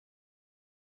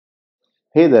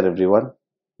Hey there everyone,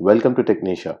 welcome to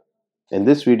Technisha. In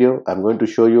this video, I'm going to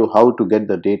show you how to get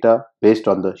the data based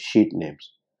on the sheet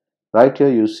names. Right here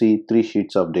you see three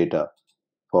sheets of data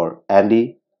for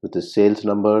Andy with his sales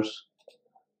numbers,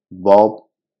 Bob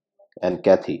and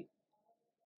Kathy.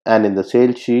 And in the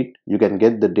sales sheet, you can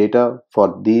get the data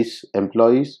for these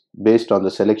employees based on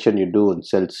the selection you do in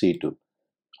cell C2.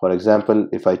 For example,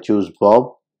 if I choose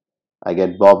Bob, I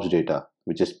get Bob's data,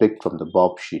 which is picked from the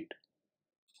Bob sheet.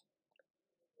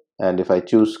 And if I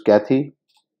choose Kathy,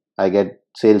 I get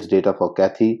sales data for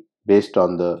Kathy based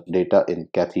on the data in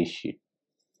Kathy's sheet.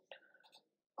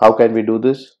 How can we do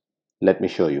this? Let me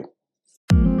show you.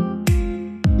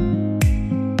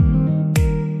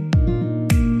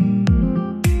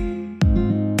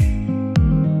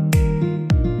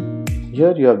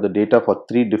 Here you have the data for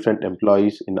three different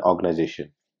employees in the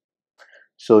organization.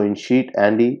 So in sheet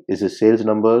Andy is his sales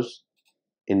numbers,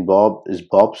 in Bob is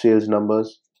Bob's sales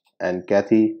numbers, and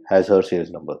Kathy has her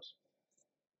sales numbers.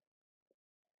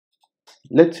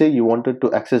 Let's say you wanted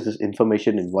to access this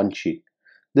information in one sheet.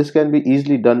 This can be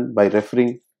easily done by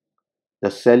referring the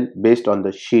cell based on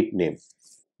the sheet name.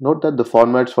 Note that the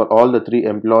formats for all the three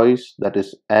employees, that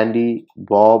is Andy,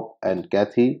 Bob and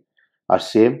Kathy, are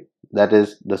same. That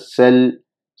is, the cell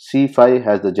C5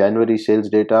 has the January sales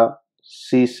data,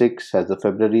 C6 has the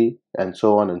February, and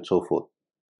so on and so forth.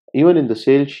 Even in the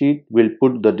sales sheet, we'll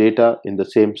put the data in the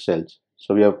same cells.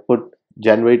 So we have put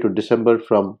January to December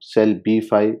from cell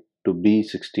B5 to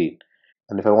B16.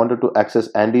 And if I wanted to access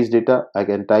Andy's data, I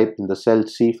can type in the cell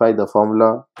C5 the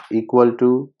formula equal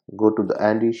to, go to the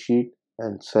Andy sheet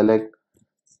and select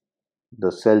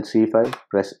the cell C5,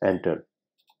 press enter.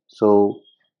 So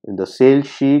in the sales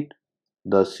sheet,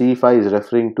 the C5 is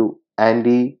referring to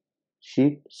Andy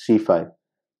sheet C5.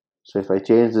 So if I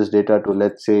change this data to,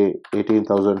 let's say,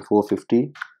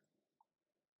 18,450,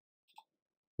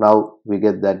 now we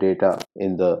get that data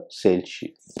in the sales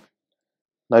sheet.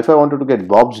 Now if I wanted to get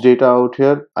Bob's data out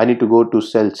here, I need to go to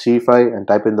cell C5 and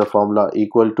type in the formula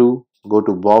equal to, go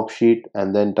to Bob sheet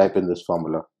and then type in this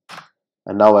formula.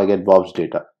 And now I get Bob's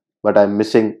data, but I'm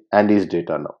missing Andy's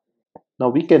data now. Now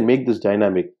we can make this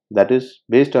dynamic, that is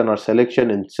based on our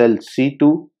selection in cell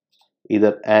C2,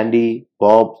 either Andy,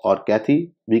 Bob or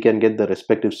Kathy, we can get the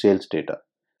respective sales data.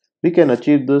 We can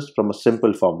achieve this from a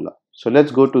simple formula. So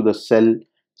let's go to the cell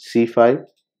C5,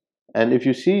 and if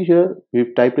you see here,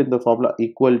 we've typed in the formula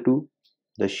equal to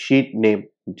the sheet name,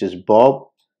 which is Bob,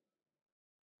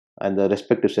 and the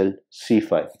respective cell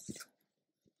C5.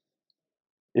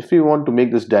 If we want to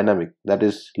make this dynamic, that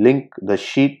is link the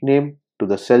sheet name to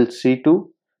the cell C2,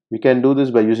 we can do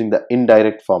this by using the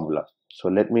indirect formula. So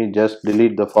let me just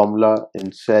delete the formula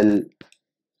in cell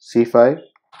C5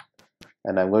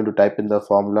 and I'm going to type in the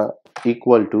formula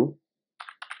equal to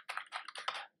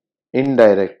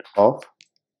indirect of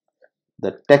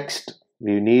the text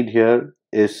we need here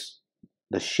is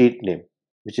the sheet name,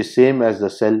 which is same as the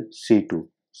cell C2.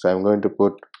 So I'm going to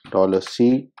put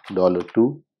 $C,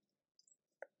 $2,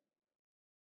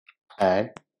 and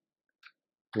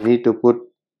we need to put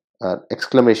an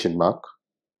exclamation mark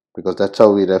because that's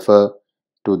how we refer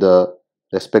to the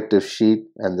respective sheet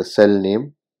and the cell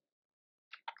name.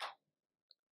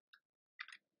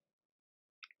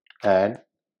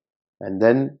 And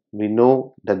then we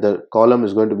know that the column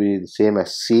is going to be the same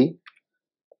as C,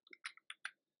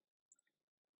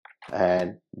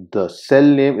 and the cell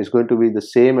name is going to be the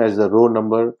same as the row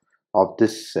number of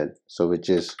this cell, so which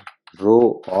is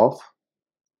row of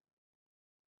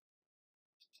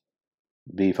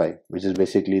B5, which is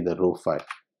basically the row 5,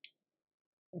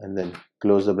 and then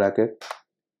close the bracket.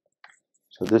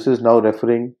 So this is now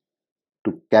referring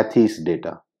to Kathy's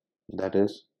data, that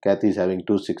is Kathy is having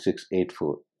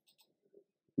 26684.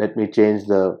 Let me change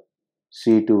the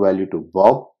C2 value to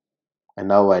Bob, and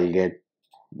now I'll get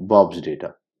Bob's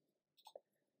data.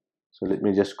 So let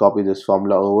me just copy this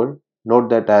formula over. Note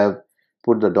that I have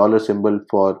put the dollar symbol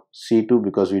for C2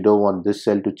 because we don't want this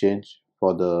cell to change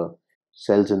for the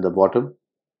cells in the bottom.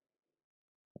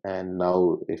 And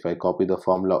now if I copy the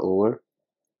formula over,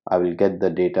 I will get the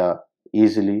data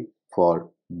easily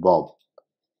for Bob.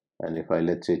 And if I,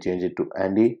 let's say, change it to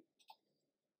Andy,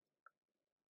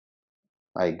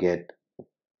 I get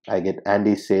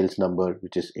Andy's sales number,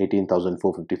 which is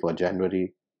 18,450 for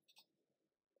January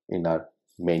in our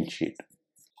main sheet.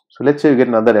 So let's say we get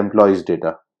another employee's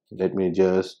data. Let me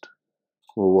just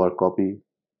move our copy,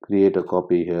 create a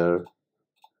copy here,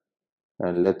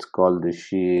 and let's call this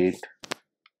sheet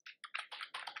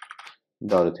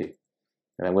Dorothy.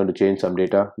 And I'm going to change some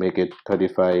data, make it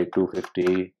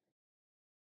 35,250.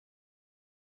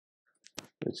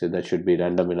 Let's say that should be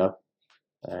random enough,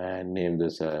 and name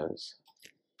this as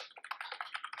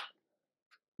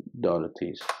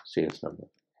Dorothy's sales number.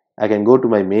 I can go to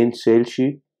my main sales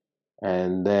sheet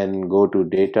and then go to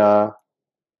data,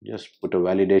 just put a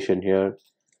validation here.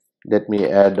 Let me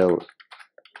add a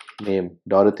name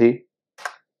Dorothy.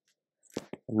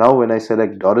 Now when I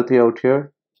select Dorothy out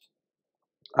here,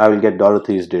 I will get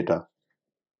Dorothy's data,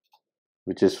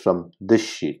 which is from this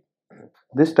sheet.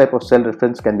 This type of cell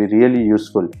reference can be really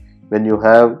useful when you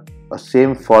have a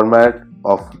same format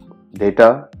of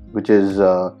data, which is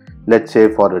let's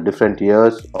say for a different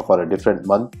years or for a different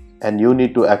month, and you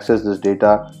need to access this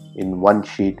data in one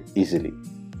sheet easily.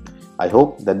 I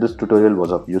hope that this tutorial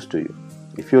was of use to you.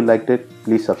 If you liked it,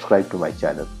 please subscribe to my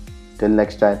channel. Till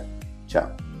next time,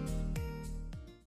 ciao.